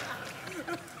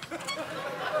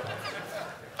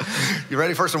You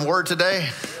ready for some word today?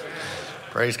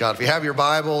 Praise God. If you have your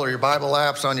Bible or your Bible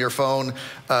apps on your phone,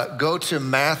 go to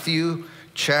Matthew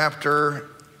chapter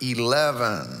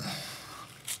 11.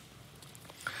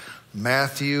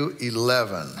 Matthew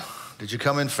 11. Did you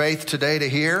come in faith today to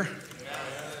hear?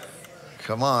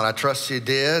 Come on, I trust you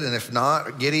did. And if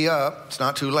not, giddy up. It's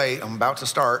not too late. I'm about to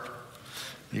start.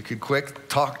 You could quick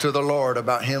talk to the Lord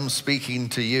about him speaking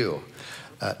to you.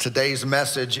 Today's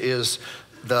message is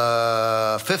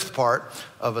the fifth part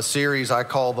of a series I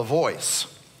call The Voice.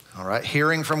 All right,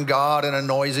 hearing from God in a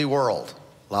noisy world.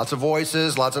 Lots of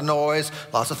voices, lots of noise,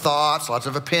 lots of thoughts, lots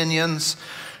of opinions.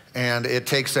 And it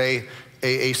takes a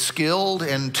skilled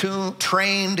and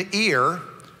trained ear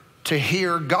to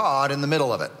hear God in the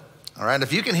middle of it. All right,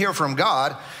 if you can hear from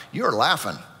God, you're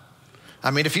laughing.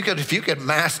 I mean, if you could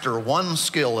master one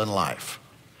skill in life,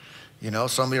 you know,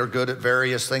 some of you are good at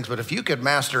various things, but if you could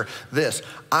master this,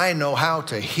 I know how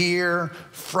to hear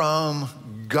from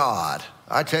God.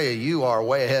 I tell you, you are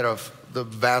way ahead of the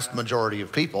vast majority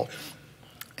of people.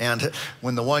 And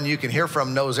when the one you can hear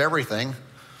from knows everything,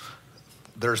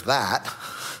 there's that.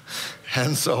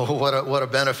 And so what a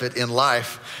benefit in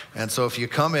life. And so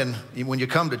when you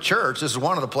come to church, this is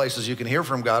one of the places you can hear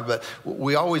from God, but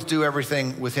we always do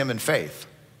everything with him in faith.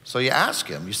 So you ask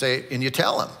him, you say, and you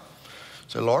tell him,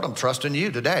 say, Lord, I'm trusting you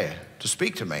today to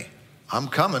speak to me. I'm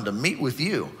coming to meet with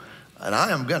you, and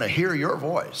I am gonna hear your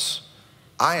voice.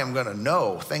 I am gonna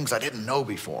know things I didn't know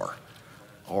before,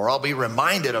 or I'll be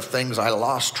reminded of things I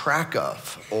lost track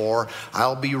of, or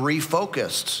I'll be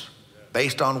refocused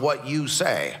based on what you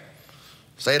say.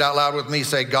 Say it out loud with me.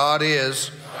 Say, God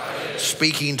is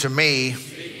speaking to me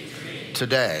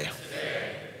today.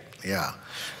 Yeah.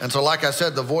 And so like I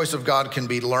said, the voice of God can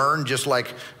be learned just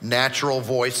like natural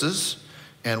voices.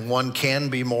 And one can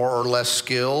be more or less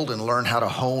skilled and learn how to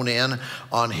hone in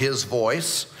on his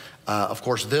voice. Of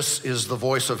course, this is the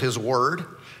voice of his word.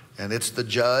 And it's the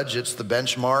judge, it's the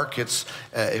benchmark. It's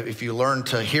if you learn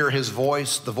to hear his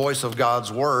voice, the voice of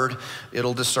God's word,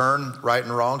 it'll discern right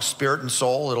and wrong, spirit and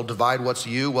soul. It'll divide what's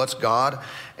you, what's God,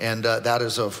 and that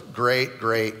is of great,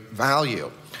 great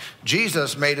value.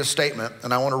 Jesus made a statement,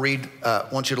 and I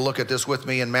want you to look at this with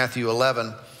me in Matthew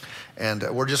 11, and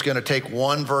we're just going to take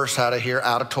one verse out of here,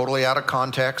 totally out of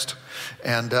context,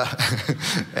 and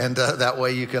that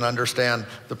way you can understand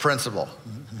the principle.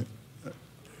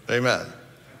 Amen.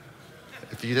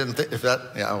 If you didn't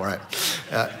all right.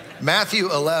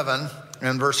 Matthew 11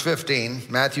 and verse 15,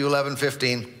 Matthew 11,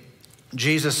 15,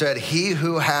 Jesus said, he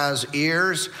who has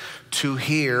ears to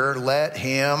hear, let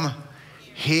him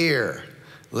hear.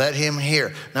 Let him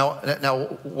hear.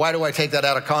 Now, why do I take that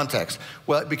out of context?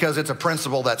 Well, because it's a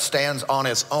principle that stands on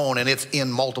its own and it's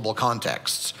in multiple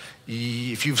contexts.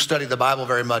 If you've studied the Bible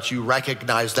very much, you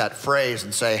recognize that phrase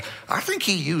and say, I think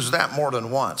he used that more than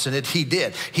once. And he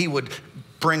did. He would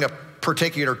bring a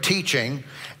particular teaching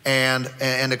and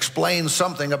explain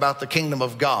something about the kingdom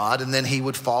of God, and then he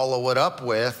would follow it up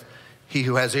with, he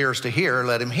who has ears to hear,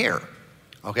 let him hear.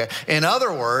 Okay. In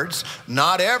other words,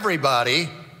 not everybody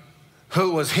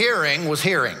who was hearing was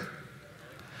hearing.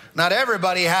 Not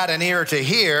everybody had an ear to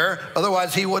hear,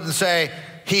 otherwise he wouldn't say,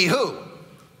 he who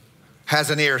has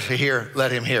an ear to hear,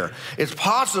 let him hear. It's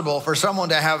possible for someone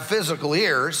to have physical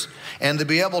ears and to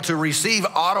be able to receive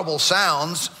audible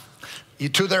sounds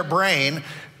to their brain,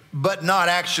 but not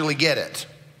actually get it.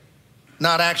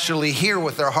 Not actually hear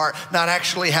with their heart, not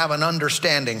actually have an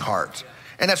understanding heart.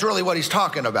 And that's really what he's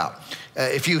talking about.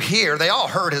 If you hear, they all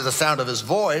heard the sound of his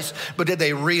voice, but did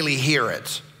they really hear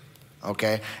it?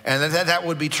 Okay, and that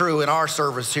would be true in our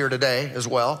service here today as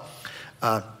well.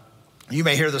 You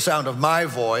may hear the sound of my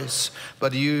voice,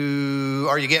 but are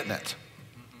you getting it?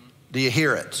 Do you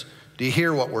hear it? Do you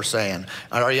hear what we're saying?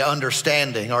 Are you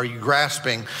understanding? Are you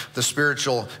grasping the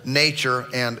spiritual nature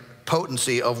and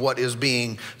potency of what is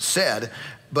being said?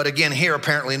 But again, here,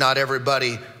 apparently not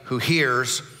everybody who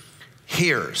hears.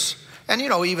 And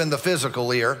even the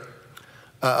physical ear,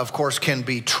 of course, can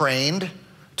be trained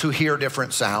to hear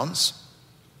different sounds,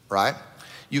 right?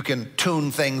 You can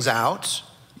tune things out,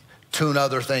 tune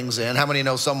other things in. How many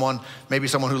know maybe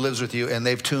someone who lives with you, and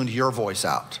they've tuned your voice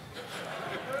out?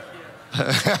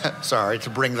 Sorry to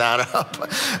bring that up.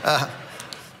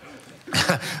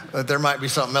 But there might be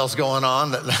something else going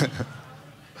on.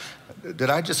 Did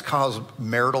I just cause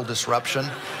marital disruption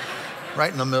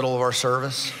right in the middle of our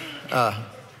service?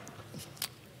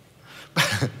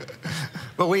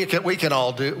 But we can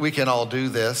all do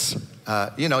this.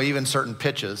 Even certain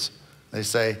pitches. They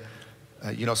say,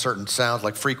 certain sounds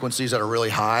like frequencies that are really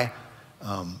high.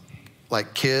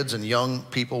 Like kids and young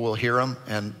people will hear them,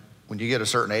 and when you get a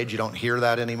certain age, you don't hear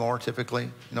that anymore typically.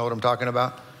 You know what I'm talking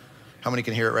about? How many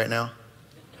can hear it right now?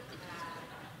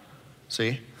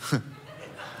 See?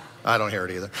 I don't hear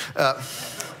it either.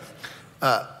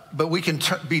 But we can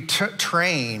be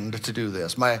trained to do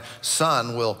this. My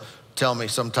son will tell me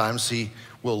sometimes he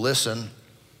will listen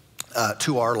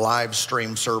to our live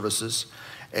stream services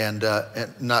and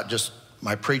not just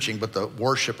my preaching, but the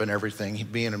worship and everything, he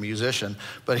being a musician,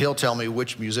 but he'll tell me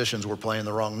which musicians were playing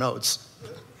the wrong notes.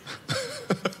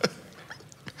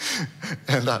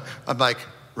 And I'm like,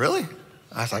 really?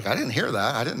 I was like, I didn't hear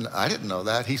that. I didn't know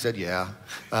that. He said, yeah.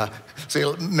 See,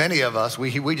 many of us,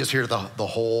 we just hear the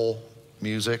whole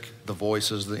music, the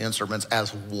voices, the instruments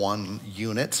as one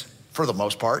unit. For the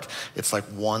most part, it's like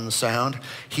one sound.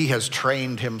 He has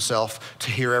trained himself to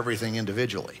hear everything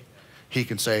individually. He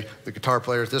can say, the guitar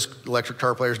player, this electric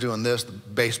guitar player's doing this, the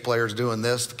bass player's doing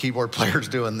this, the keyboard player's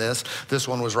doing this. This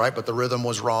one was right, but the rhythm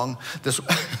was wrong.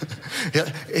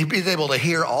 He's able to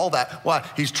hear all that. Why?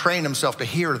 He's trained himself to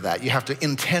hear that. You have to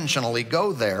intentionally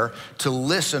go there to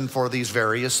listen for these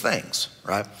various things,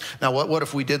 right? Now, what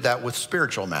if we did that with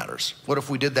spiritual matters? What if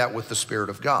we did that with the Spirit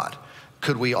of God?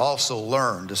 Could we also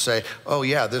learn to say, oh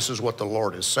yeah, this is what the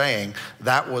Lord is saying.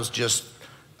 That was just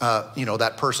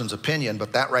that person's opinion,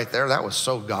 but that right there, that was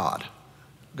so God.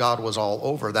 God was all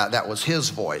over that. That was his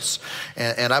voice.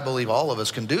 And I believe all of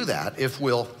us can do that if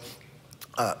we'll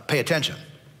pay attention.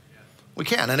 We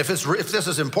can. And if this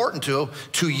is important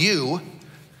to you,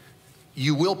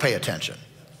 you will pay attention.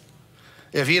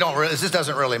 If this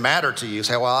doesn't really matter to you,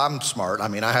 say, well, I'm smart. I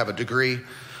mean, I have a degree.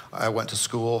 I went to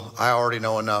school. I already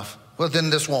know enough. Well,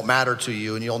 then this won't matter to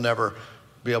you, and you'll never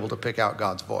be able to pick out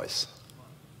God's voice.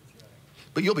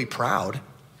 But you'll be proud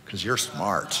because you're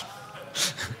smart.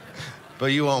 But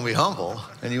you won't be humble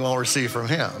and you won't receive from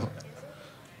him.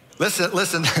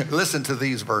 Listen to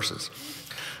these verses.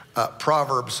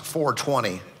 Proverbs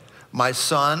 4:20. My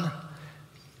son,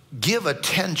 give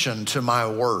attention to my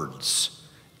words.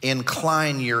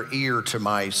 Incline your ear to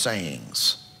my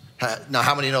sayings. Now,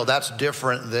 how many know that's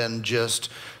different than just,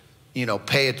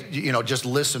 just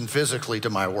listen physically to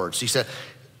my words? He said,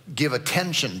 give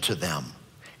attention to them.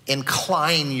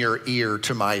 Incline your ear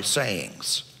to my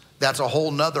sayings. That's a whole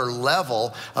nother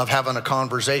level of having a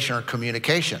conversation or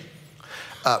communication.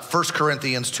 1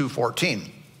 Corinthians 2:14.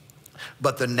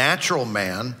 But the natural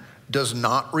man does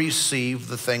not receive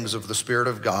the things of the Spirit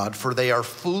of God, for they are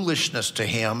foolishness to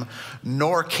him,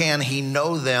 nor can he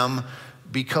know them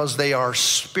because they are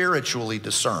spiritually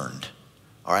discerned.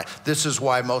 All right, this is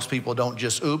why most people don't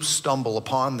just, stumble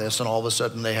upon this and all of a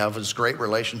sudden they have this great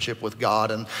relationship with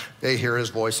God and they hear his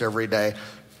voice every day.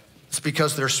 It's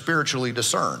because they're spiritually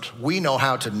discerned. We know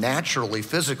how to naturally,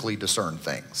 physically discern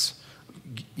things.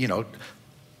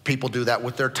 People do that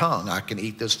with their tongue. I can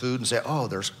eat this food and say, oh,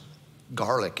 there's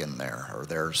garlic in there, or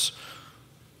there's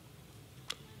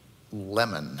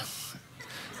lemon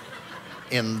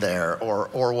in there,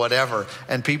 or whatever.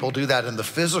 And people do that in the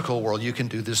physical world. You can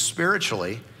do this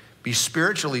spiritually, be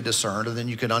spiritually discerned, and then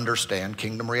you can understand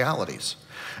kingdom realities.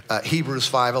 Hebrews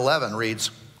 5:11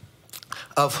 reads,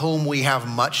 of whom we have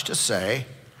much to say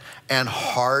and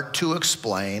hard to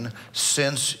explain,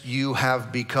 since you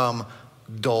have become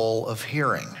dull of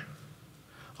hearing.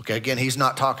 Okay, again, he's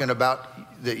not talking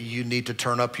about that you need to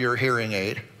turn up your hearing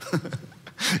aid.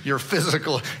 Your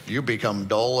physical, you become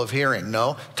dull of hearing.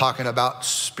 No, talking about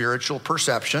spiritual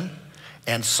perception,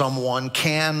 and someone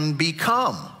can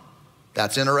become.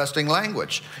 That's interesting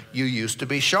language. You used to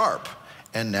be sharp,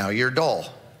 and now you're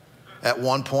dull. At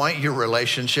one point, your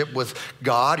relationship with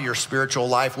God, your spiritual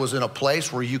life was in a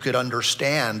place where you could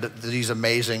understand these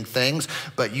amazing things,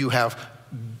 but you have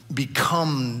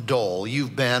become dull.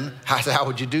 How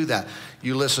would you do that?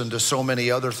 You listen to so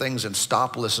many other things and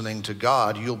stop listening to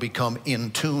God, you'll become in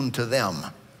tune to them.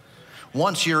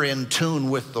 Once you're in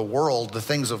tune with the world, the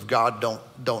things of God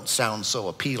don't sound so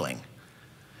appealing.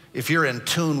 If you're in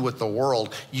tune with the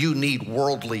world, you need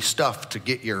worldly stuff to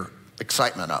get your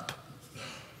excitement up,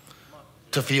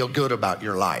 to feel good about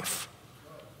your life.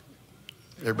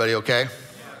 Everybody okay?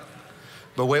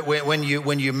 But when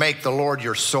you make the Lord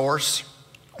your source,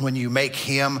 when you make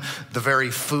him the very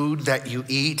food that you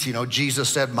eat, Jesus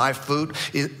said, my food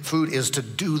is to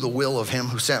do the will of him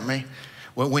who sent me.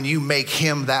 When you make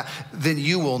him that, then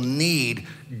you will need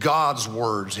God's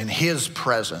words and his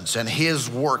presence and his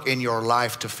work in your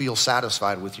life to feel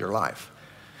satisfied with your life.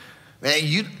 Man,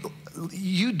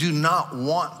 you do not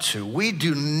want to. We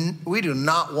do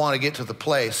not want to get to the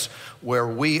place where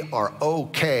we are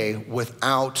okay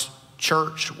without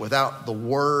church, without the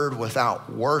word,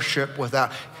 without worship,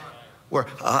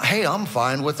 hey, I'm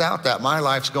fine without that. My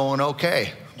life's going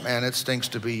okay. Man, it stinks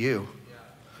to be you.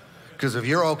 Because if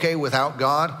you're okay without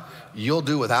God, you'll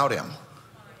do without him.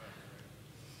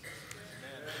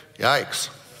 Yikes.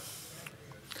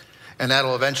 And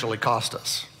that'll eventually cost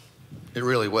us. It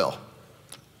really will.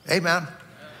 Amen.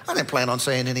 I didn't plan on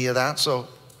saying any of that, so,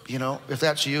 if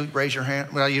that's you, raise your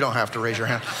hand. Well, you don't have to raise your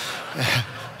hand.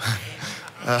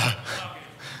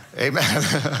 Amen.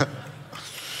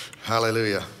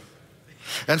 Hallelujah.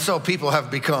 And so people have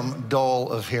become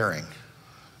dull of hearing.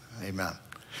 Amen.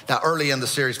 Now, early in the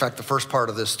series, in fact, the first part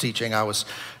of this teaching, I was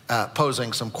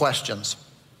posing some questions.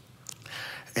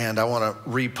 And I want to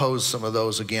repose some of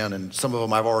those again, and some of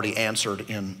them I've already answered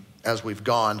as we've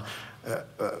gone.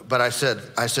 But I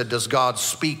said, does God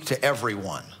speak to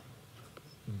everyone?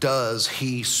 Does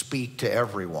he speak to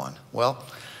everyone? Well,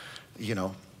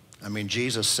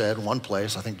 Jesus said one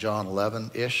place, I think John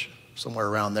 11-ish, somewhere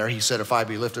around there, he said, if I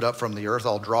be lifted up from the earth,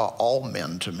 I'll draw all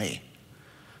men to me.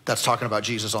 That's talking about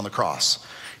Jesus on the cross.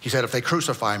 He said, if they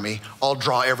crucify me, I'll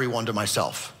draw everyone to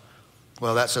myself.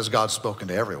 Well, that says God's spoken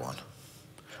to everyone.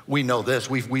 We know this,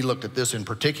 we looked at this in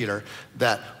particular,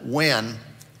 that when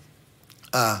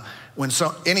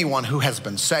anyone who has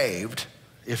been saved,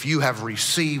 if you have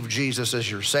received Jesus as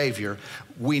your Savior,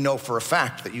 we know for a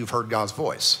fact that you've heard God's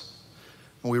voice.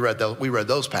 We read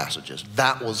those passages.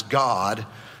 That was God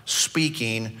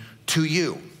speaking to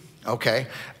you, okay?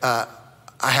 I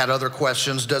had other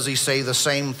questions. Does he say the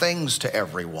same things to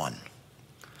everyone?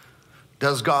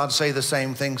 Does God say the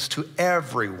same things to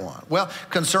everyone? Well,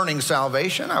 concerning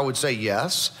salvation, I would say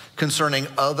yes. Concerning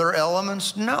other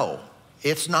elements, no.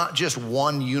 It's not just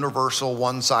one universal,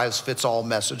 one-size-fits-all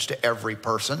message to every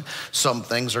person. Some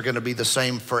things are going to be the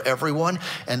same for everyone,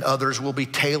 and others will be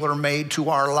tailor-made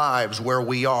to our lives, where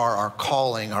we are, our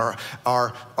calling,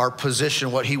 our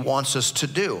position, what he wants us to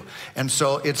do. And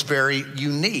so it's very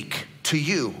unique to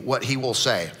you what he will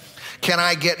say. Can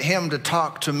I get him to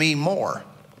talk to me more?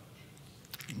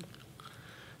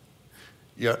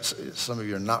 Yeah, some of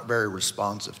you are not very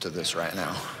responsive to this right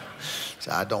now.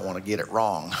 So I don't want to get it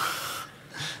wrong.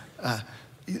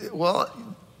 Well,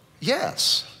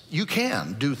 yes, you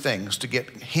can do things to get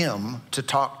him to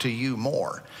talk to you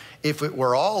more. If it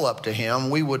were all up to him,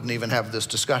 we wouldn't even have this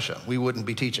discussion. We wouldn't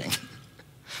be teaching.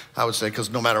 I would say, because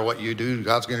no matter what you do,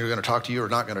 God's going to talk to you or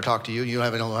not going to talk to you. You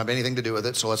don't have anything to do with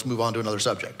it, so let's move on to another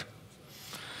subject.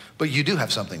 But you do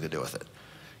have something to do with it.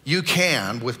 You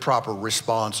can, with proper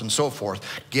response and so forth,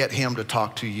 get him to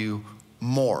talk to you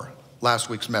more. Last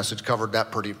week's message covered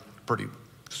that pretty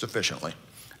sufficiently.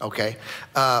 Okay,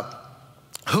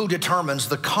 who determines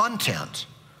the content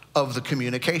of the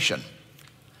communication?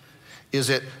 Is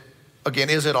it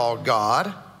all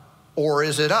God or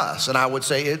is it us? And I would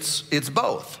say it's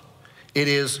both. It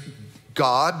is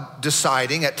God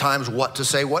deciding at times what to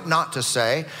say, what not to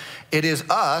say. It is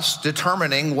us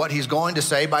determining what he's going to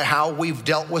say by how we've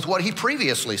dealt with what he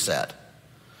previously said.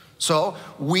 So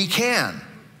we can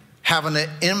have an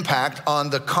impact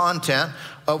on the content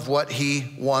of what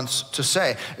he wants to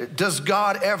say. Does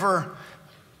God ever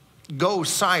go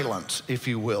silent, if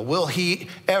you will? Will he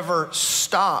ever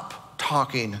stop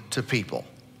talking to people?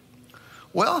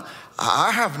 Well,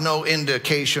 I have no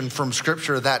indication from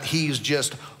Scripture that he's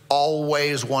just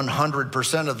always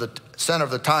 100% of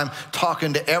the time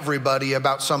talking to everybody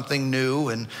about something new.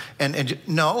 And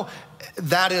no,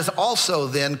 that is also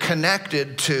then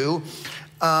connected to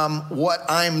what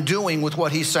I'm doing with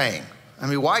what he's saying. I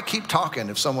mean, why keep talking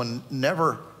if someone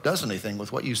never does anything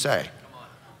with what you say?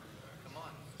 Come on.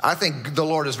 I think the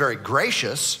Lord is very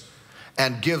gracious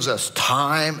and gives us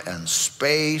time and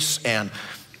space, and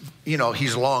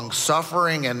he's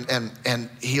long-suffering, and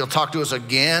he'll talk to us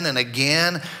again and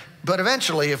again. But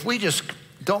eventually, if we just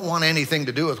don't want anything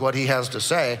to do with what he has to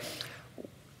say,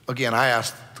 again, I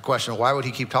ask the question, why would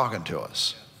he keep talking to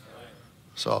us?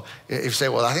 So if you say,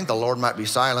 well, I think the Lord might be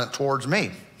silent towards me.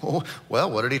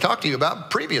 Well, what did he talk to you about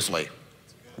previously?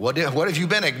 What have you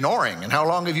been ignoring, and how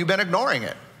long have you been ignoring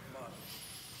it?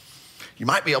 You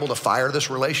might be able to fire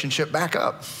this relationship back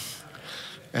up.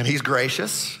 And he's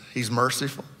gracious, he's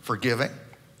merciful, forgiving.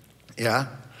 Yeah.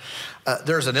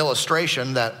 There's an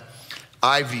illustration that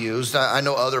I've used. I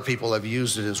know other people have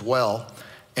used it as well,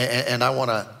 and I want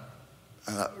to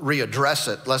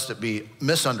readdress it lest it be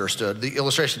misunderstood. The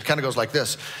illustration kind of goes like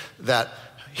this, that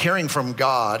hearing from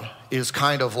God is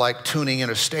kind of like tuning in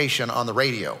a station on the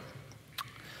radio.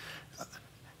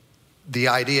 The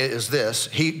idea is this,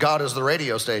 God is the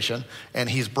radio station, and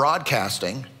he's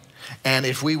broadcasting, and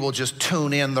if we will just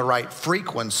tune in the right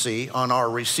frequency on our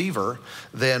receiver,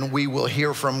 then we will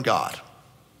hear from God,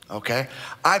 okay?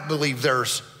 I believe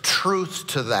there's truth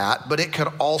to that, but it could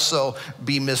also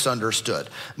be misunderstood.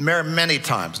 Many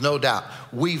times, no doubt,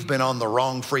 we've been on the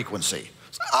wrong frequency.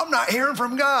 I'm not hearing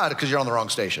from God, because you're on the wrong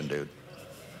station, dude.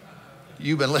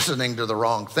 You've been listening to the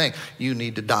wrong thing. You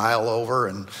need to dial over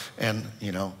and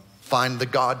find the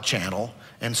God channel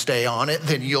and stay on it,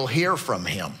 then you'll hear from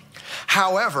him.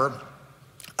 However,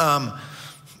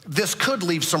 this could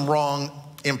leave some wrong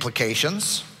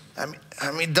implications.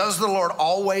 I mean, does the Lord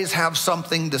always have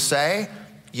something to say?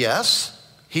 Yes.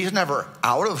 He's never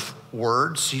out of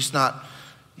words. He's not,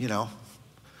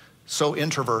 so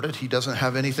introverted he doesn't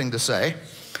have anything to say.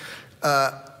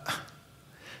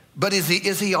 But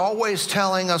is he always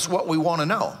telling us what we want to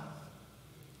know?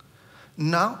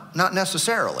 No, not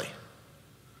necessarily.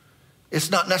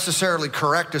 It's not necessarily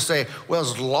correct to say, well,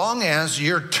 as long as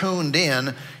you're tuned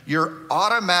in, you're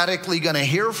automatically going to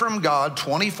hear from God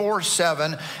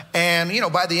 24/7.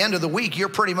 And, by the end of the week, you're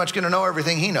pretty much going to know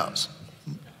everything he knows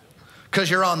because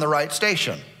you're on the right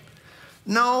station.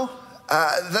 No,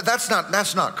 that's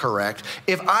not correct.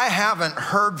 If I haven't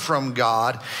heard from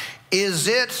God, is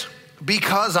it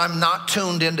because I'm not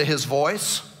tuned into his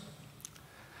voice?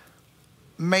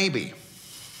 Maybe.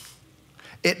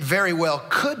 It very well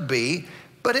could be,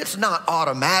 but it's not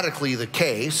automatically the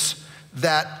case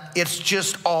that it's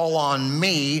just all on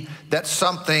me that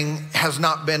something has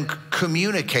not been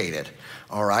communicated,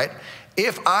 all right?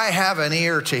 If I have an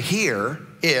ear to hear,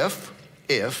 if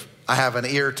I have an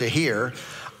ear to hear,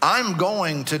 I'm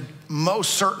going to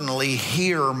most certainly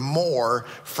hear more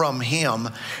from him,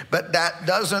 but that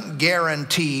doesn't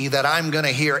guarantee that I'm going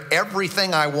to hear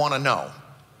everything I want to know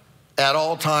at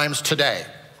all times today.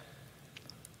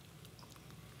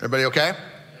 Everybody okay?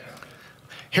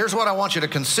 Here's what I want you to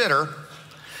consider,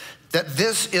 that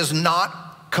this is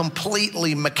not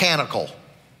completely mechanical.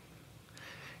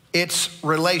 It's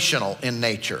relational in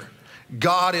nature.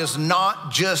 God is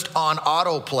not just on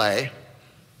autoplay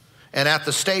and at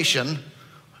the station.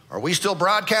 Are we still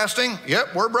broadcasting?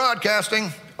 Yep, we're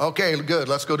broadcasting. Okay, good,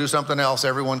 let's go do something else.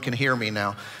 Everyone can hear me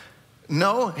now.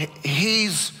 No,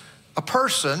 he's a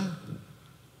person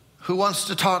who wants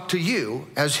to talk to you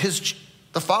as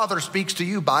the Father speaks to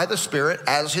you by the Spirit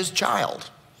as his child.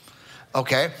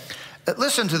 Okay,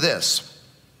 listen to this.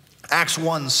 Acts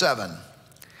 1:7.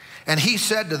 And he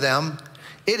said to them,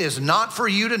 it is not for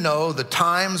you to know the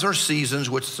times or seasons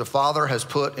which the Father has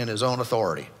put in his own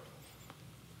authority.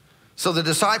 So the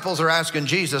disciples are asking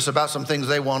Jesus about some things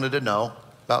they wanted to know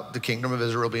about the kingdom of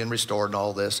Israel being restored and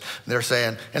all this. And they're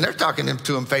saying, and they're talking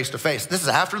to him face to face. This is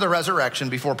after the resurrection,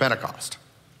 before Pentecost.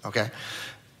 Okay?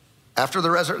 After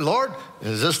the resurrection, Lord,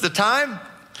 is this the time?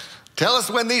 Tell us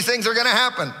when these things are going to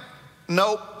happen.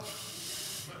 Nope.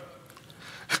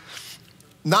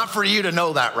 Not for you to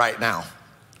know that right now.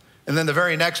 And then the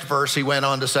very next verse, he went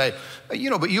on to say, but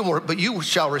you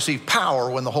shall receive power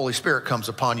when the Holy Spirit comes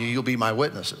upon you. You'll be my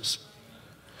witnesses.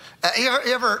 You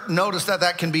ever notice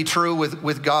that can be true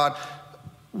with God?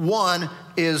 One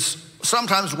is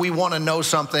sometimes we want to know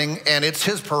something and it's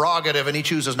his prerogative and he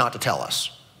chooses not to tell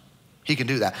us. He can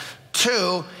do that.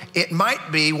 Two, it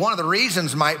might be, one of the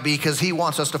reasons might be because he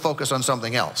wants us to focus on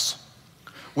something else.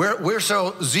 We're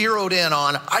so zeroed in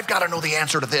on, I've got to know the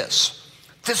answer to this.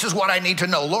 This is what I need to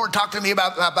know. Lord, talk to me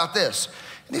about this.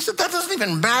 And he said, that doesn't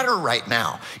even matter right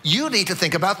now. You need to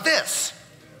think about this.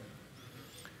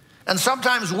 And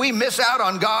sometimes we miss out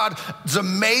on God's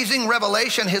amazing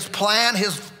revelation, his plan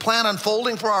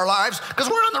unfolding for our lives because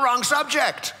we're on the wrong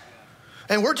subject.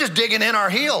 And we're just digging in our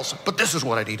heels. But this is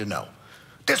what I need to know.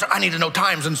 I need to know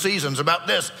times and seasons about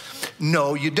this.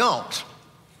 No, you don't.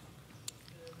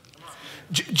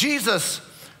 Jesus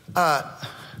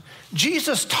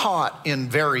taught in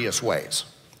various ways,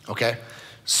 okay?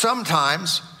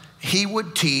 Sometimes he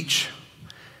would teach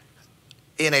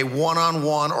in a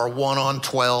one-on-one or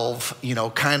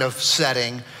one-on-12, kind of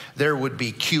setting. There would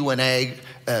be Q&A.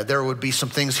 There would be some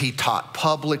things he taught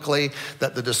publicly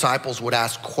that the disciples would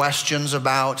ask questions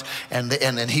about, and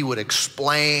then he would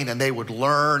explain, and they would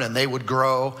learn, and they would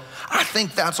grow. I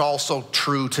think that's also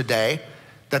true today,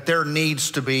 that there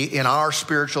needs to be, in our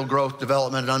spiritual growth,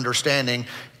 development, and understanding,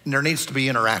 there needs to be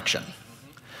interaction.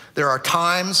 There are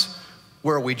times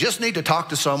where we just need to talk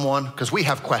to someone because we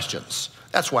have questions.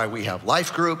 That's why we have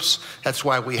life groups. That's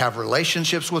why we have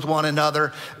relationships with one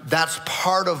another. That's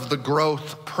part of the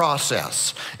growth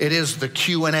process. It is the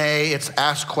Q&A. It's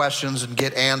ask questions and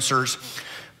get answers.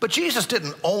 But Jesus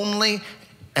didn't only,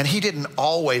 and he didn't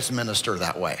always minister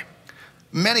that way.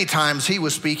 Many times he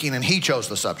was speaking and he chose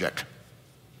the subject.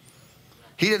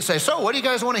 He didn't say, so what do you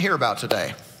guys want to hear about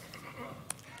today?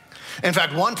 In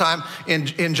fact, one time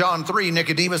in John 3,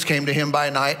 Nicodemus came to him by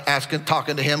night,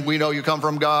 talking to him. We know you come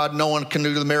from God. No one can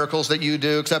do the miracles that you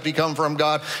do except he come from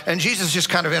God. And Jesus just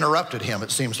kind of interrupted him,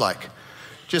 it seems like.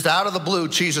 Just out of the blue,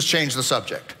 Jesus changed the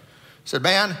subject. Said,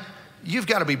 man, you've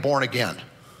got to be born again.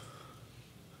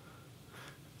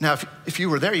 Now, if you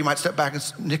were there, you might step back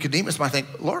and Nicodemus might think,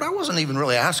 Lord, I wasn't even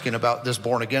really asking about this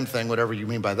born again thing, whatever you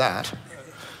mean by that.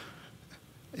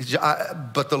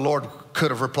 But the Lord could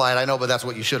have replied, I know, but that's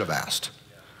what you should have asked.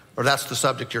 Or that's the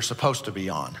subject you're supposed to be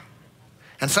on.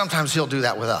 And sometimes he'll do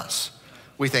that with us.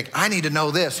 We think, I need to know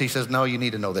this. He says, no, you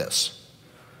need to know this.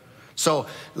 So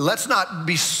let's not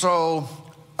be so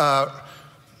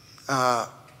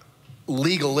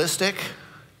legalistic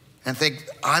and think,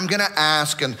 I'm going to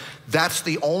ask, and that's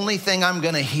the only thing I'm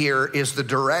going to hear is the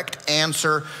direct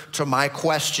answer to my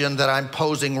question that I'm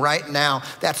posing right now.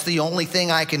 That's the only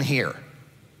thing I can hear.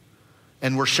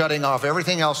 And we're shutting off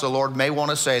everything else the Lord may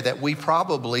want to say that we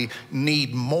probably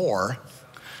need more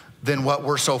than what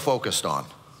we're so focused on.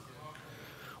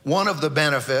 One of the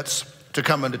benefits to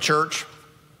coming to church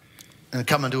and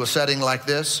coming to a setting like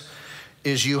this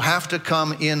is you have to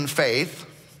come in faith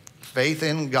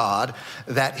in God,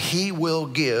 that he will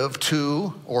give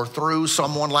to or through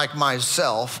someone like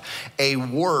myself a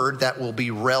word that will be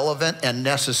relevant and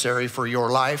necessary for your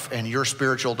life and your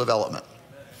spiritual development.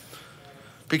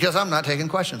 Because I'm not taking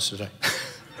questions today.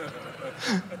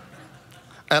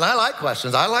 And I like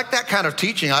questions. I like that kind of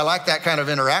teaching. I like that kind of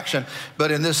interaction.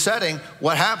 But in this setting,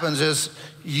 what happens is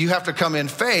you have to come in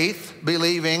faith,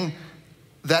 believing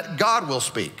that God will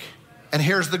speak. And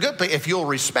here's the good thing. If you'll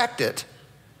respect it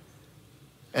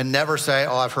and never say,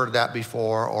 oh, I've heard that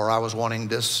before, or I was wanting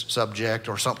this subject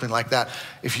or something like that.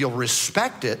 If you'll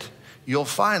respect it, you'll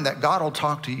find that God will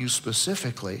talk to you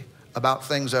specifically about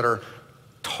things that are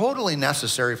totally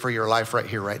necessary for your life right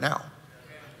here, right now.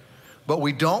 But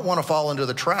we don't want to fall into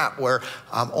the trap where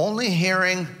I'm only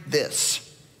hearing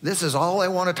this. This is all I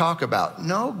want to talk about.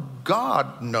 No,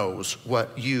 God knows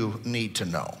what you need to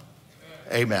know.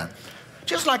 Amen.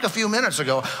 Just like a few minutes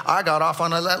ago, I got off on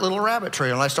that little rabbit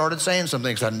trail and I started saying some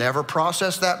things. I never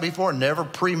processed that before, never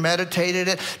premeditated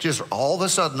it. Just all of a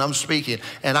sudden I'm speaking,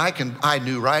 and I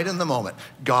knew right in the moment,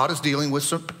 God is dealing with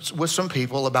some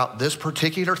people about this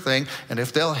particular thing, and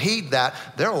if they'll heed that,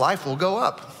 their life will go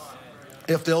up.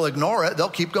 If they'll ignore it, they'll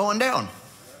keep going down.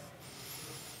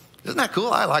 Isn't that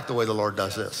cool? I like the way the Lord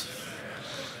does this.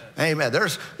 Amen.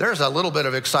 There's a little bit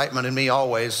of excitement in me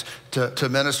always to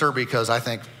minister, because I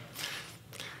think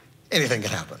anything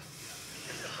can happen.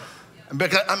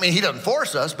 Because, he doesn't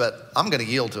force us, but I'm going to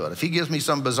yield to it. If he gives me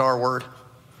some bizarre word,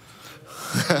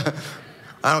 I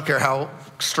don't care how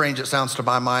strange it sounds to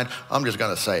my mind, I'm just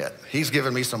going to say it. He's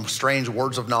given me some strange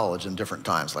words of knowledge in different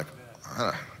times. Like,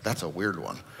 that's a weird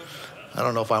one. I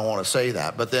don't know if I want to say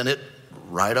that. But then it,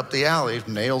 right up the alley,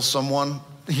 nails someone,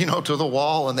 to the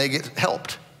wall, and they get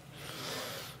helped.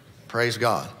 Praise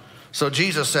God. So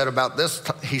Jesus said about this,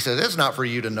 he said, it's not for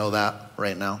you to know that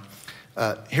right now.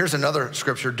 Here's another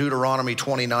scripture, Deuteronomy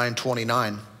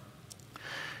 29:29.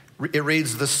 It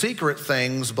reads, the secret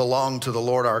things belong to the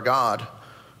Lord our God,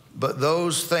 but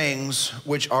those things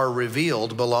which are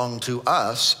revealed belong to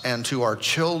us and to our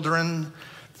children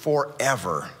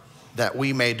forever, that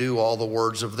we may do all the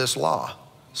words of this law.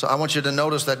 So I want you to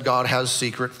notice that God has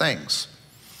secret things.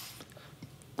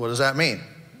 What does that mean?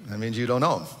 That means you don't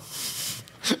know them.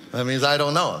 That means I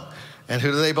don't know them. And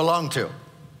who do they belong to?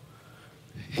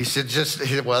 He said,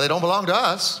 they don't belong to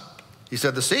us. He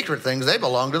said, the secret things, they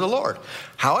belong to the Lord.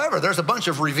 However, there's a bunch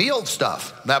of revealed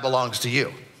stuff that belongs to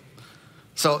you.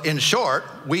 So in short,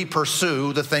 we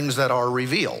pursue the things that are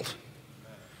revealed.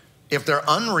 If they're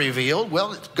unrevealed,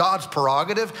 well, it's God's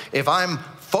prerogative. If I'm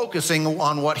focusing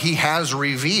on what he has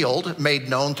revealed, made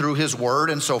known through his word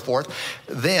and so forth,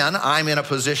 then I'm in a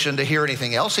position to hear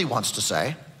anything else he wants to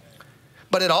say.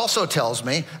 But it also tells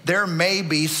me there may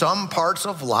be some parts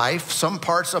of life, some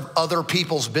parts of other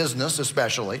people's business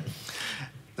especially,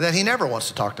 that he never wants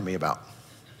to talk to me about.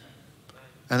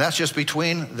 And that's just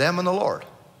between them and the Lord.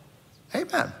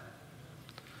 Amen.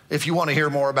 If you want to hear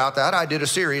more about that, I did a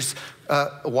series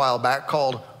a while back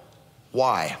called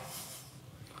Why?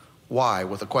 Why,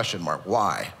 with a question mark,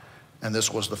 why? And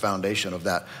this was the foundation of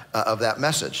that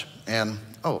message. And,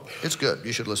 it's good.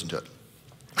 You should listen to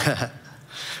it.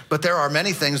 But there are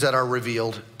many things that are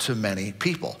revealed to many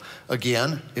people.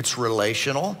 Again, it's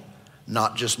relational,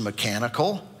 not just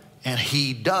mechanical. And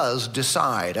he does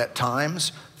decide at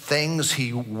times things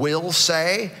he will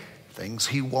say, things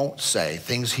he won't say,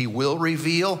 things he will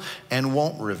reveal and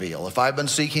won't reveal. If I've been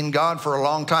seeking God for a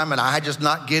long time and I'm just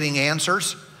not getting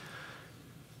answers,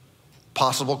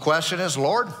 possible question is,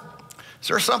 Lord, is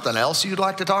there something else you'd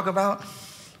like to talk about?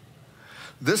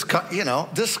 This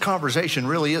conversation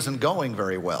really isn't going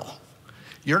very well.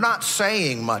 You're not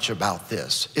saying much about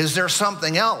this. Is there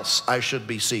something else I should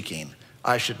be seeking,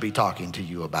 I should be talking to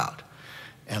you about?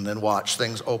 and then watch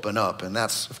things open up. And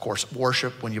that's, of course,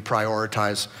 worship when you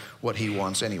prioritize what he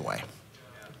wants anyway.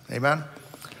 Amen?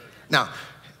 Now,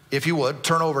 if you would,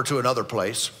 turn over to another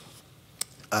place.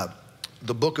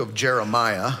 The book of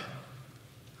Jeremiah.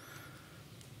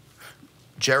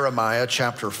 Jeremiah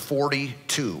chapter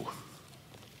 42.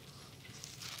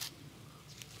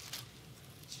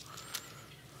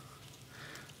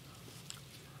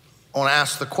 I want to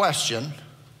ask the question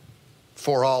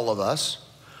for all of us,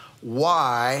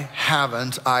 why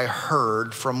haven't I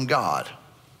heard from God?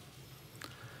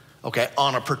 Okay,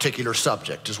 on a particular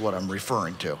subject is what I'm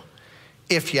referring to.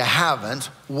 If you haven't,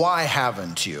 why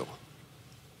haven't you?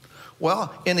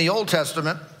 Well, in the Old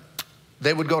Testament,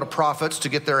 they would go to prophets to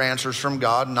get their answers from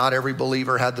God. Not every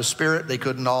believer had the Spirit. They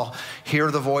couldn't all hear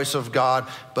the voice of God,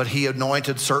 but he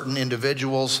anointed certain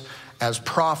individuals as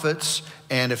prophets,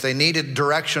 and if they needed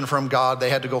direction from God, they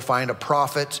had to go find a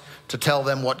prophet to tell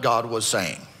them what God was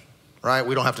saying, right?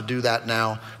 We don't have to do that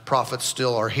now. Prophets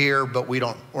still are here, but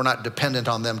we're not dependent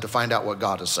on them to find out what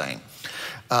God is saying.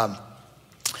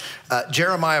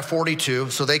 Jeremiah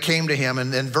 42, so they came to him,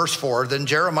 and in verse 4, then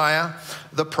Jeremiah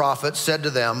the prophet said to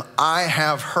them, I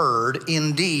have heard,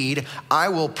 indeed, I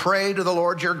will pray to the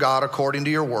Lord your God according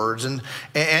to your words, and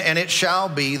it shall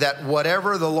be that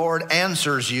whatever the Lord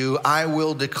answers you, I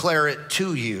will declare it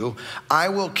to you. I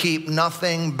will keep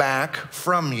nothing back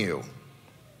from you.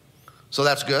 So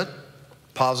that's good.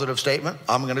 Positive statement.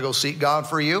 I'm going to go seek God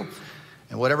for you,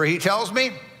 and whatever he tells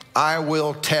me, I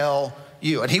will tell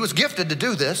you. And he was gifted to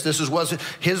do this. This was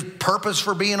his purpose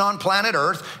for being on planet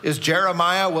Earth, is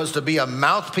Jeremiah was to be a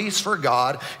mouthpiece for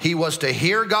God. He was to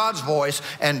hear God's voice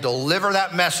and deliver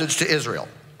that message to Israel.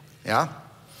 Yeah?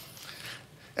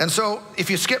 And so if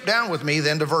you skip down with me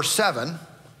then to verse 7,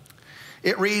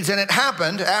 it reads, and it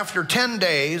happened after 10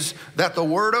 days that the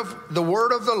word of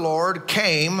the Lord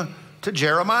came to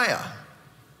Jeremiah.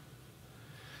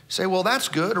 You say, well, that's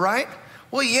good, right?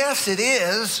 Well, yes, it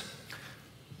is.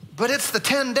 But it's the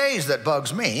 10 days that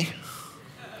bugs me.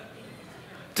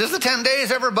 Does the 10 days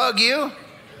ever bug you?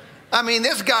 I mean,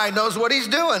 this guy knows what he's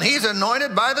doing. He's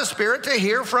anointed by the Spirit to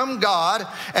hear from God,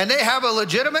 and they have a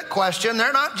legitimate question.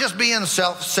 They're not just being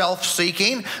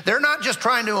self-seeking. They're not just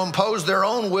trying to impose their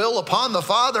own will upon the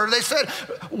Father. They said,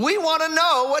 we want to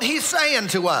know what he's saying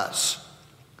to us.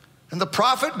 And the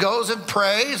prophet goes and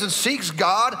prays and seeks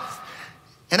God,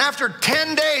 and after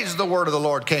 10 days, the word of the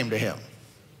Lord came to him.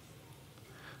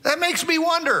 That makes me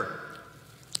wonder,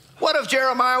 what if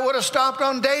Jeremiah would have stopped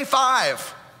on day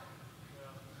 5?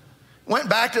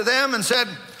 Went back to them and said,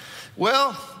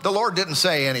 well, the Lord didn't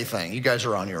say anything. You guys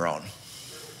are on your own.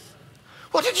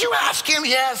 Well, did you ask him?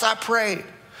 Yes, I prayed.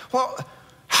 Well,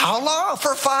 how long?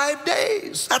 For 5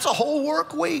 days. That's a whole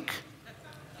work week.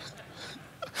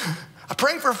 I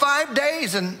prayed for 5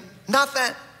 days and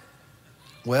nothing.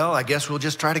 Well, I guess we'll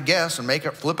just try to guess and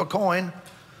flip a coin.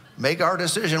 Make our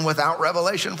decision without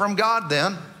revelation from God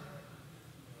then.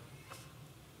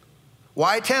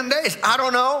 Why 10 days? I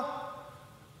don't know.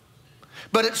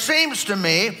 But it seems to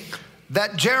me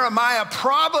that Jeremiah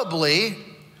probably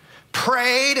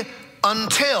prayed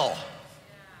until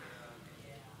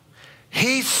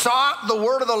he sought the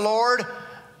word of the Lord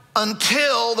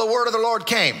until the word of the Lord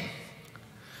came.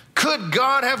 Could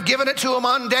God have given it to him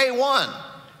on day 1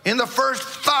 in the first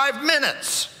 5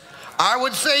 minutes? I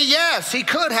would say yes, he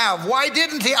could have. Why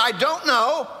didn't he? I don't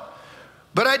know.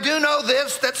 But I do know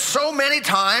this, that so many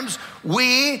times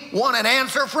we want an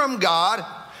answer from God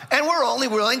and we're only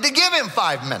willing to give him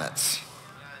 5 minutes.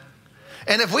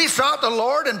 And if we sought the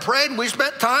Lord and prayed and we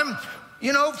spent time,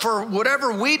 for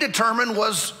whatever we determined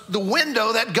was the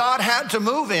window that God had to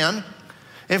move in,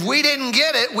 if we didn't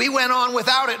get it, we went on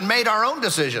without it and made our own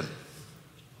decision.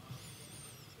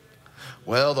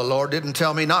 Well, the Lord didn't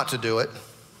tell me not to do it.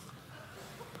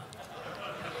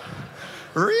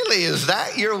 Really, is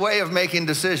that your way of making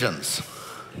decisions?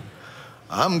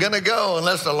 I'm going to go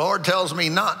unless the Lord tells me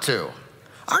not to.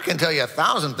 I can tell you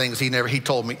 1,000 things he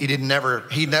told me he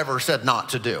never said not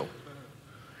to do.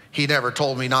 He never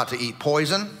told me not to eat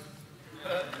poison.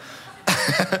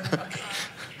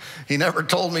 He never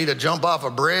told me to jump off a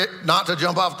bridge, not to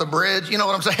jump off the bridge. You know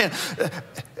what I'm saying?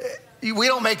 We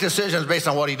don't make decisions based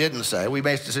on what he didn't say. We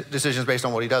make decisions based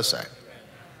on what he does say.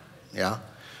 Yeah?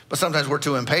 But sometimes we're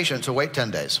too impatient to wait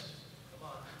 10 days.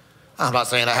 I'm not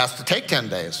saying it has to take 10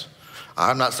 days.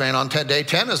 I'm not saying on day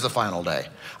 10 is the final day.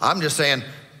 I'm just saying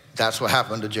that's what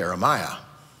happened to Jeremiah.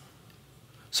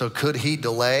 So could he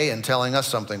delay in telling us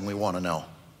something we want to know?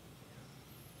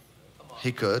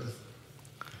 He could.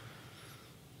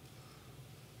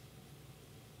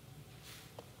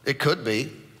 It could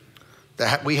be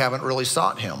that we haven't really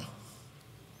sought him.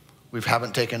 We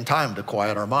haven't taken time to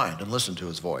quiet our mind and listen to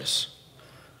his voice.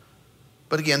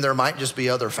 But again, there might just be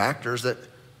other factors that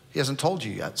he hasn't told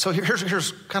you yet. So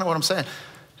here's kind of what I'm saying.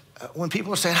 When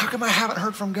people are saying, how come I haven't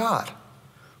heard from God?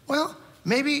 Well,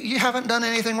 maybe you haven't done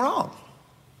anything wrong.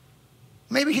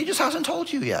 Maybe he just hasn't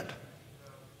told you yet.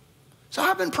 So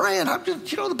I've been praying. I've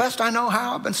just, the best I know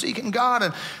how. I've been seeking God,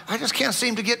 and I just can't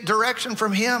seem to get direction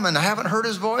from him, and I haven't heard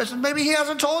his voice, and maybe he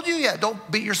hasn't told you yet. Don't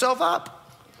beat yourself up.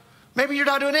 Maybe you're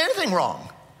not doing anything wrong.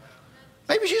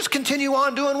 Maybe you just continue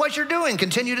on doing what you're doing.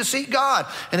 Continue to seek God.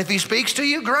 And if he speaks to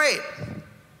you, great.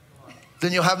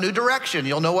 Then you'll have new direction.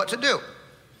 You'll know what to do.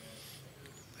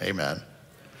 Amen.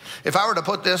 If I were to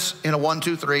put this in a 1,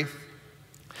 2, 3,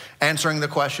 answering the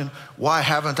question, why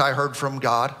haven't I heard from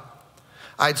God?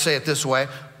 I'd say it this way.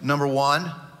 Number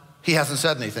one, he hasn't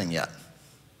said anything yet.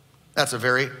 That's a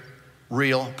very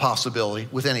real possibility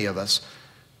with any of us,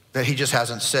 that he just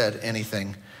hasn't said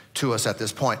anything to us at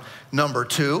this point. Number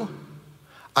two,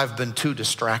 I've been too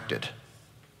distracted.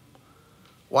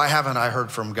 Why haven't I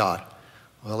heard from God?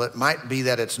 Well, it might be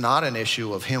that it's not an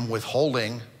issue of him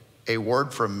withholding a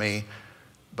word from me,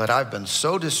 but I've been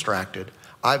so distracted.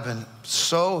 I've been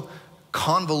so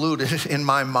convoluted in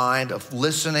my mind of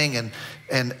listening and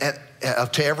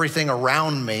to everything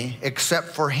around me except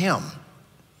for him.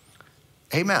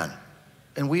 Amen.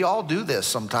 And we all do this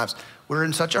sometimes. We're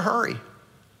in such a hurry.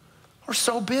 We're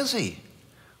so busy.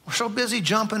 We're so busy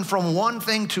jumping from one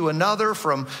thing to another,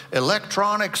 from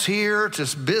electronics here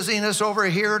to busyness over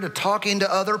here to talking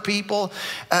to other people.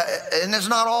 And it's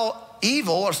not all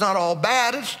evil. It's not all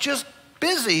bad. It's just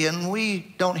busy, and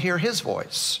we don't hear his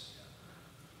voice.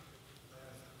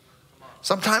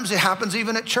 Sometimes it happens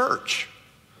even at church.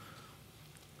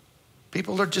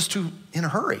 People are just too in a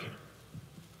hurry.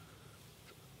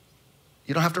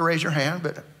 You don't have to raise your hand,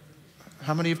 but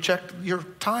how many have checked your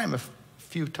time a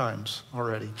few times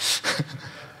already?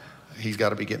 He's got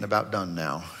to be getting about done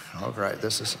now. All right,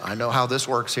 I know how this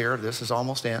works here. This is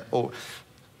almost,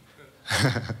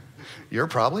 you're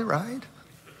probably right.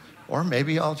 Or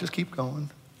maybe I'll just keep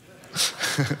going.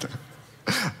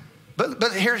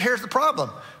 But here's the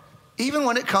problem. Even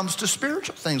when it comes to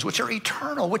spiritual things, which are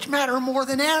eternal, which matter more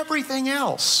than everything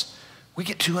else, we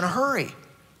get too in a hurry.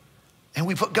 And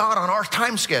we put God on our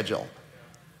time schedule.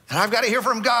 And I've got to hear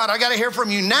from God. I got to hear from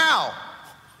you now.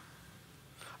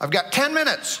 I've got 10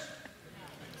 minutes.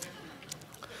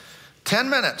 10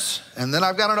 minutes. And then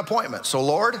I've got an appointment. So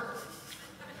Lord,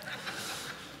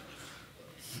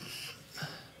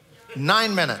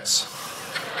 9 minutes.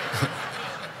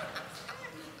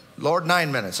 Lord,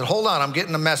 9 minutes. And hold on, I'm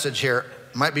getting a message here.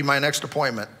 Might be my next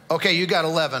appointment. Okay, you got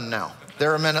 11 now.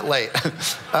 They're a minute late.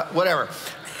 Whatever.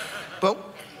 But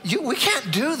we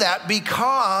can't do that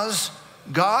because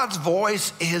God's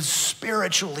voice is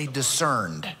spiritually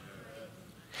discerned.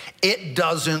 It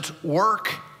doesn't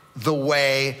work the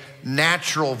way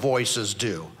natural voices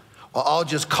do. Well, I'll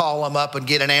just call them up and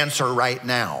get an answer right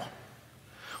now.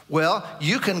 Well,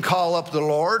 you can call up the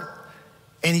Lord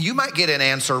and you might get an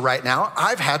answer right now.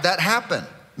 I've had that happen.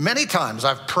 Many times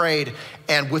I've prayed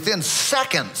and within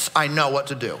seconds I know what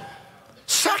to do.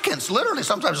 Seconds, literally.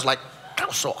 Sometimes it's like, that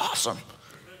was so awesome.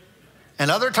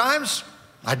 And other times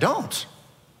I don't.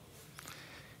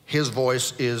 His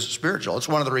voice is spiritual. It's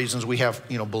one of the reasons we have,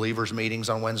 believers meetings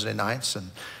on Wednesday nights, and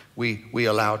we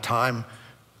allow time,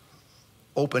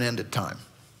 open-ended time,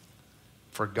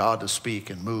 for God to speak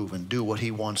and move and do what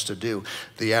he wants to do.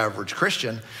 The average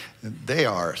Christian, they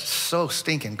are so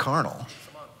stinking carnal.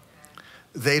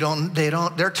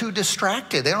 They're too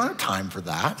distracted. They don't have time for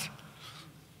that.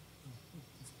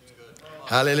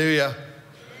 Hallelujah.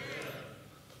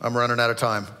 I'm running out of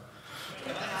time.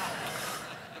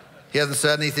 He hasn't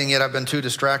said anything yet. I've been too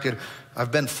distracted.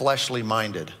 I've been fleshly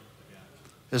minded.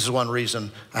 This is one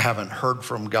reason I haven't heard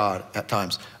from God at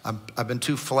times. I've been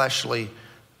too fleshly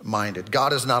minded.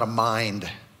 God is not a mind.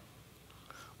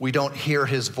 We don't hear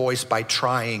his voice by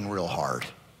trying real hard.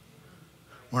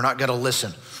 We're not going to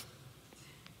listen.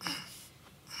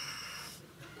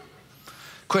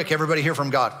 Quick, everybody hear from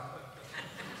God.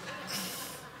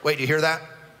 Wait, do you hear that?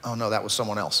 Oh no, that was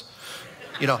someone else.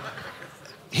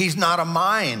 He's not a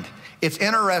mind. It's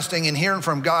interesting in hearing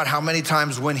from God how many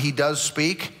times when he does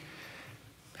speak,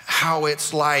 how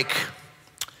it's like,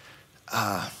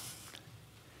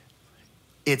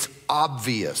 it's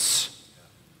obvious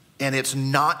and it's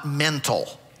not mental.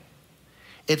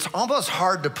 It's almost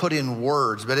hard to put in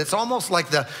words, but it's almost like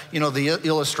the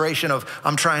illustration of,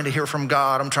 I'm trying to hear from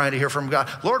God. I'm trying to hear from God.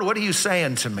 Lord, what are you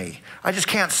saying to me? I just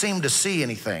can't seem to see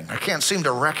anything. I can't seem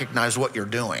to recognize what you're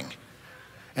doing.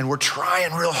 And we're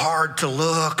trying real hard to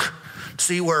look,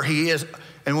 see where he is.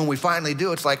 And when we finally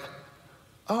do, it's like,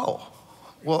 Oh,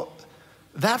 well,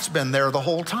 that's been there the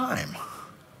whole time.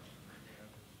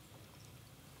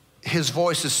 His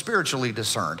voice is spiritually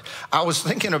discerned. I was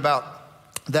thinking about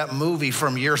that movie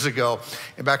from years ago,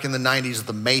 back in the 90s,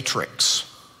 The Matrix.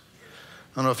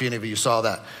 I don't know if any of you saw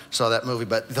that movie,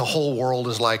 but the whole world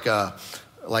is like a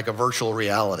virtual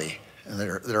reality, and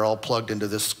they're all plugged into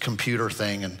this computer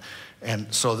thing,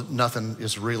 and so nothing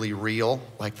is really real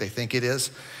like they think it is.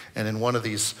 And in one of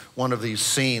these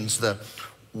scenes, the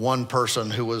one person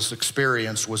who was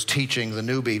experienced was teaching the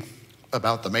newbie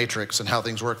about the Matrix and how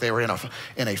things work. They were in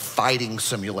a fighting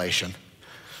simulation.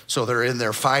 So they're in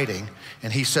there fighting,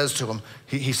 and he says to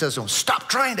him, "Stop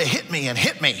trying to hit me and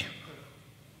hit me."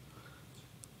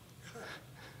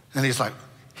 And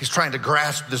he's trying to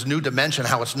grasp this new dimension,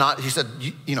 how it's not. He said,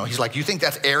 he's like, "You think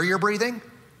that's air you're breathing?"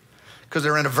 Because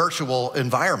they're in a virtual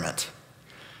environment.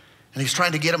 And he's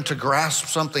trying to get him to grasp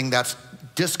something that's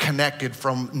disconnected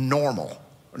from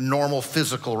normal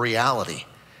physical reality.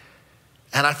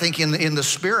 And I think in the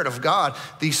Spirit of God,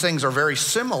 these things are very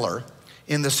similar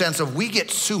in the sense of we get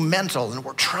too mental and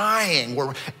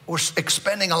we're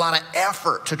expending a lot of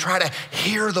effort to try to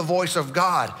hear the voice of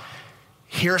God.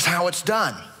 Here's how it's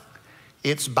done.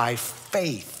 It's by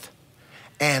faith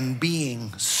and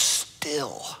being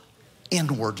still,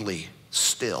 inwardly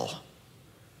still.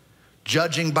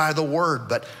 Judging by the word,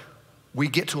 but we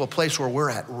get to a place where we're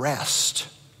at rest.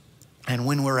 And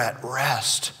when we're at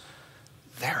rest,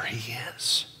 there he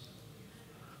is.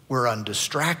 We're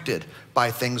undistracted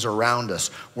by things around us.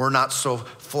 We're not so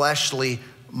fleshly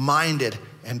minded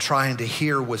and trying to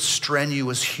hear with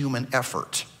strenuous human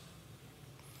effort.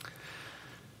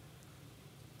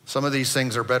 Some of these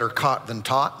things are better caught than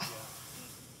taught.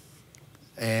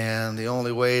 And the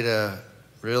only way to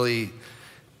really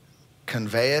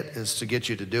convey it is to get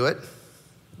you to do it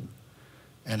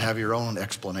and have your own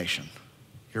explanation,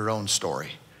 your own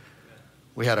story.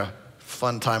 We had a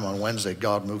fun time on Wednesday.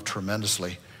 God moved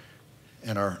tremendously.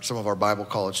 And some of our Bible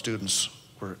college students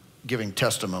were giving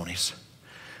testimonies.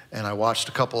 And I watched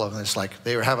a couple of them. It's like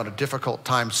they were having a difficult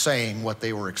time saying what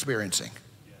they were experiencing.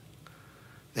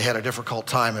 They had a difficult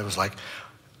time. It was like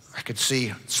I could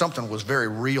see something was very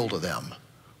real to them.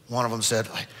 One of them said,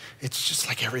 "It's just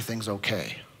like everything's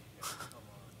okay."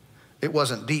 It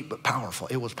wasn't deep, but powerful.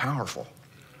 It was powerful.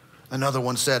 Another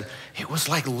one said, "It was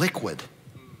like liquid."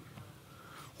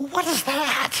 Well, what is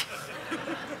that?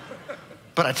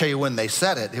 But I tell you, when they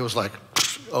said it, it was like,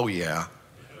 oh yeah.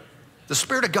 The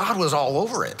Spirit of God was all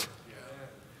over it.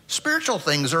 Spiritual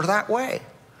things are that way.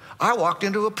 I walked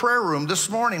into a prayer room this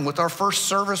morning with our first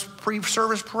service,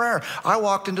 pre-service prayer. I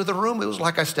walked into the room, it was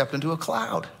like I stepped into a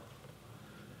cloud.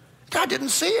 God didn't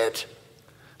see it.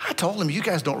 I told him, you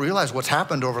guys don't realize what's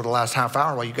happened over the last half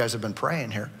hour while you guys have been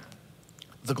praying here.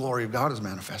 The glory of God is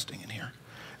manifesting in here.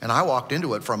 And I walked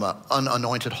into it from an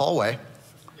unanointed hallway.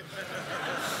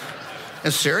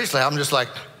 And seriously, I'm just like,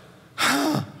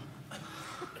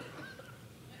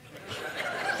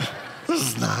 this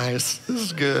is nice. This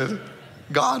is good.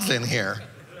 God's in here.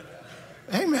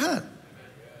 Amen.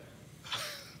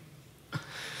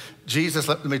 Jesus,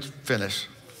 let me finish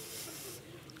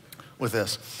with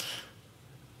this.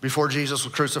 Before Jesus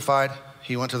was crucified,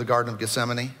 he went to the Garden of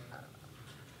Gethsemane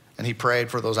and he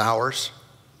prayed for those hours.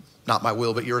 Not my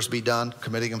will, but yours be done,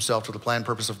 committing himself to the plan and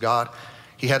purpose of God.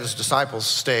 He had his disciples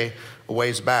stay a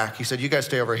ways back. He said, you guys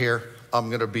stay over here. I'm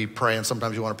going to be praying.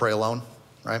 Sometimes you want to pray alone,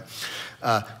 right?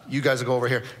 You guys will go over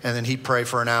here. And then he'd pray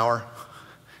for an hour.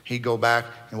 He'd go back.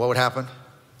 And what would happen?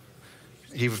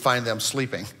 He would find them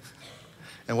sleeping.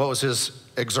 And what was his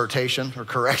exhortation or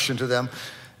correction to them?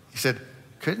 He said,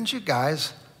 couldn't you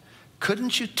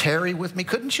tarry with me?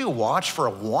 Couldn't you watch for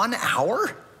 1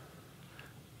 hour?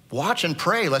 Watch and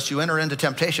pray lest you enter into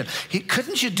temptation.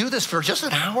 Couldn't you do this for just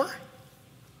an hour?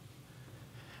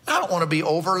 I don't want to be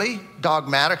overly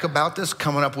dogmatic about this,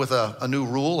 coming up with a new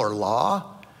rule or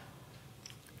law.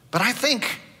 But I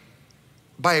think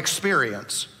by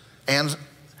experience, and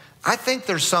I think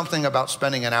there's something about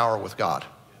spending an hour with God.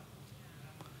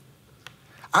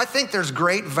 I think there's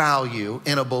great value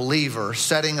in a believer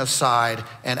setting aside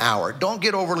an hour. Don't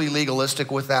get overly legalistic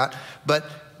with that, but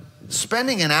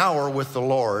spending an hour with the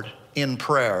Lord in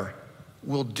prayer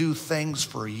will do things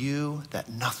for you that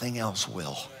nothing else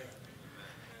will.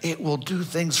 It will do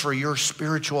things for your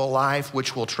spiritual life,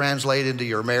 which will translate into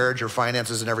your marriage, your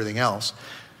finances, and everything else.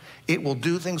 It will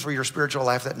do things for your spiritual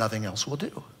life that nothing else will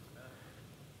do.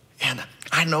 And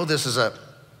I know this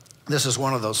is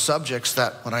one of those subjects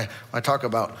that when I talk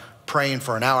about praying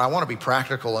for an hour, I want to be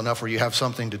practical enough where you have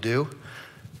something to do.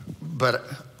 But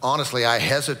honestly, I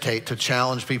hesitate to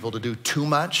challenge people to do too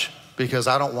much because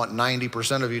I don't want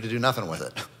 90% of you to do nothing with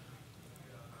it.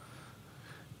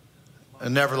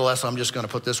 And nevertheless, I'm just going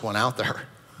to put this one out there.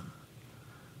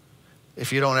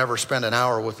 If you don't ever spend an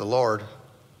hour with the Lord,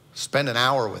 spend an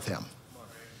hour with him.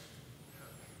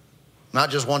 Not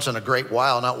just once in a great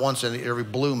while, not once in every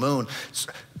blue moon.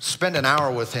 Spend an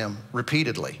hour with him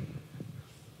repeatedly.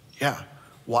 Yeah,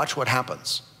 watch what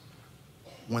happens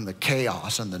when the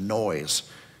chaos and the noise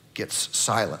gets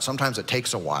silent. Sometimes it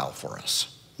takes a while for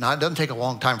us. Now, it doesn't take a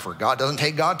long time for God. It doesn't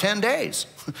take God 10 days.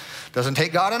 It doesn't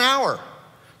take God an hour.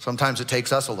 Sometimes it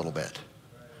takes us a little bit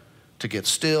to get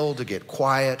still, to get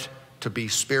quiet, to be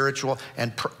spiritual.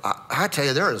 And I tell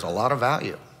you, there is a lot of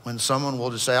value when someone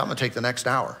will just say, I'm going to take the next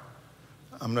hour.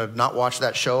 I'm going to not watch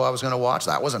that show I was going to watch.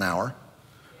 That was an hour.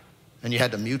 And you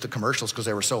had to mute the commercials because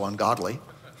they were so ungodly.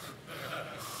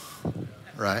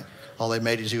 Right? All they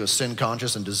made is you was sin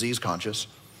conscious and disease conscious.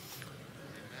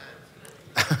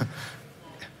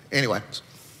 Anyway.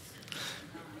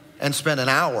 And spend an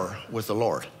hour with the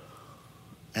Lord.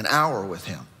 An hour with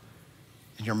him.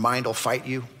 And your mind will fight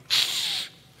you.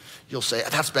 You'll say,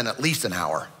 that's been at least an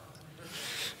hour.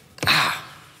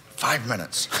 5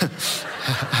 minutes.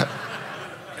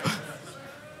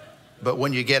 But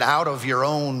when you get out of your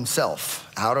own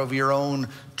self, out of your own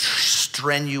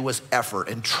strenuous effort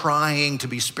and trying to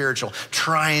be spiritual,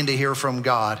 trying to hear from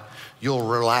God, you'll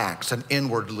relax and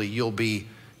inwardly you'll be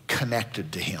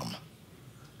connected to him.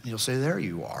 And you'll say, there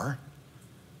you are.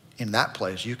 In that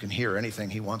place, you can hear anything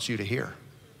he wants you to hear.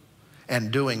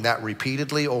 And doing that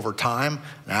repeatedly over time,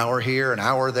 an hour here, an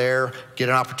hour there, get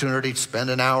an opportunity to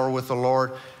spend an hour with the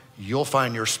Lord, you'll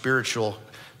find your spiritual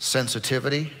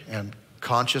sensitivity and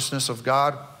consciousness of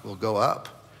God will go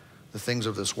up. The things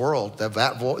of this world,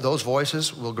 those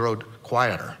voices will grow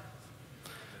quieter.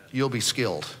 You'll be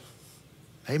skilled.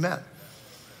 Amen.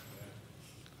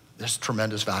 There's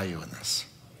tremendous value in this.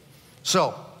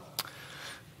 So,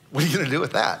 what are you going to do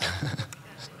with that?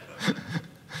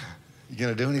 You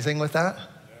going to do anything with that?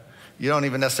 You don't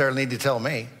even necessarily need to tell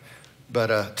me,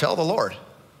 but tell the Lord.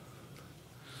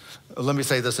 Let me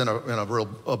say this in a real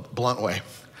blunt way.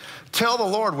 Tell the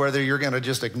Lord whether you're going to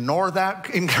just ignore that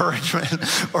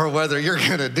encouragement or whether you're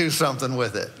going to do something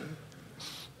with it.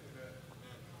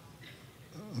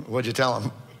 What'd you tell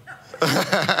him?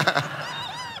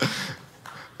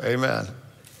 Amen.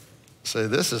 Say,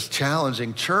 this is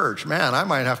challenging church. Man, I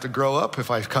might have to grow up if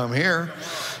I come here.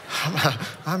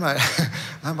 I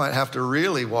might have to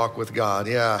really walk with God.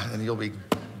 Yeah, and you'll be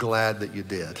glad that you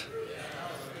did.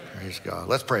 Praise God.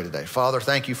 Let's pray today. Father,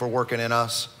 thank you for working in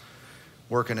us,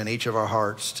 working in each of our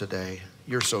hearts today.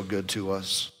 You're so good to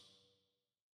us.